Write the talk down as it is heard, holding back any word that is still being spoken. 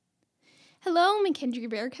Hello,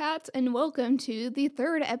 McKendree Bearcats, and welcome to the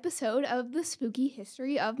third episode of the Spooky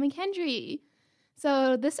History of McKendree.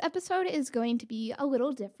 So this episode is going to be a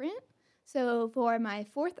little different. So for my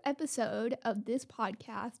fourth episode of this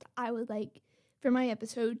podcast, I would like for my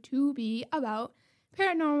episode to be about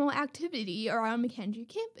paranormal activity around McKendree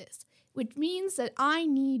campus, which means that I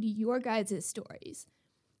need your guys' stories.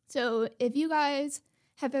 So if you guys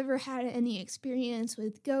have ever had any experience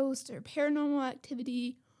with ghosts or paranormal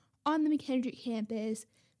activity on the McKendree campus,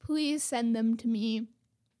 please send them to me.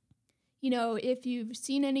 If you've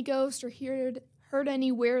seen any ghosts or heard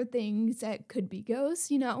any weird things that could be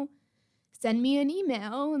ghosts, send me an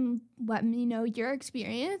email and let me know your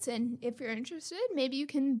experience. And if you're interested, maybe you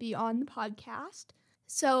can be on the podcast.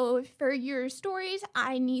 So for your stories,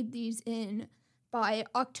 I need these in by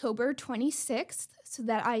October 26th so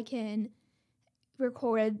that I can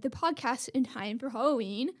record the podcast in time for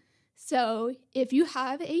Halloween. So if you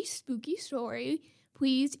have a spooky story,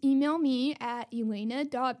 please email me at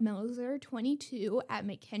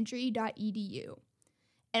elena.melzer22@mckendree.edu.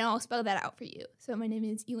 And I'll spell that out for you. So my name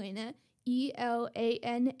is Elena,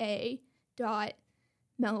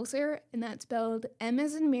 ELANA.Melzer, and that's spelled M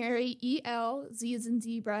as in Mary, EL, Z as in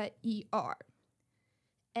zebra, ER.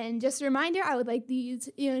 And just a reminder, I would like these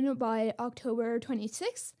in by October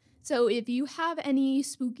 26th. So if you have any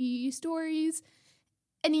spooky stories,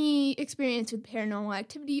 any experience with paranormal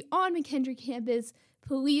activity on McKendree campus,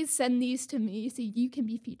 please send these to me so you can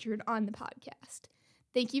be featured on the podcast.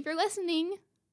 Thank you for listening.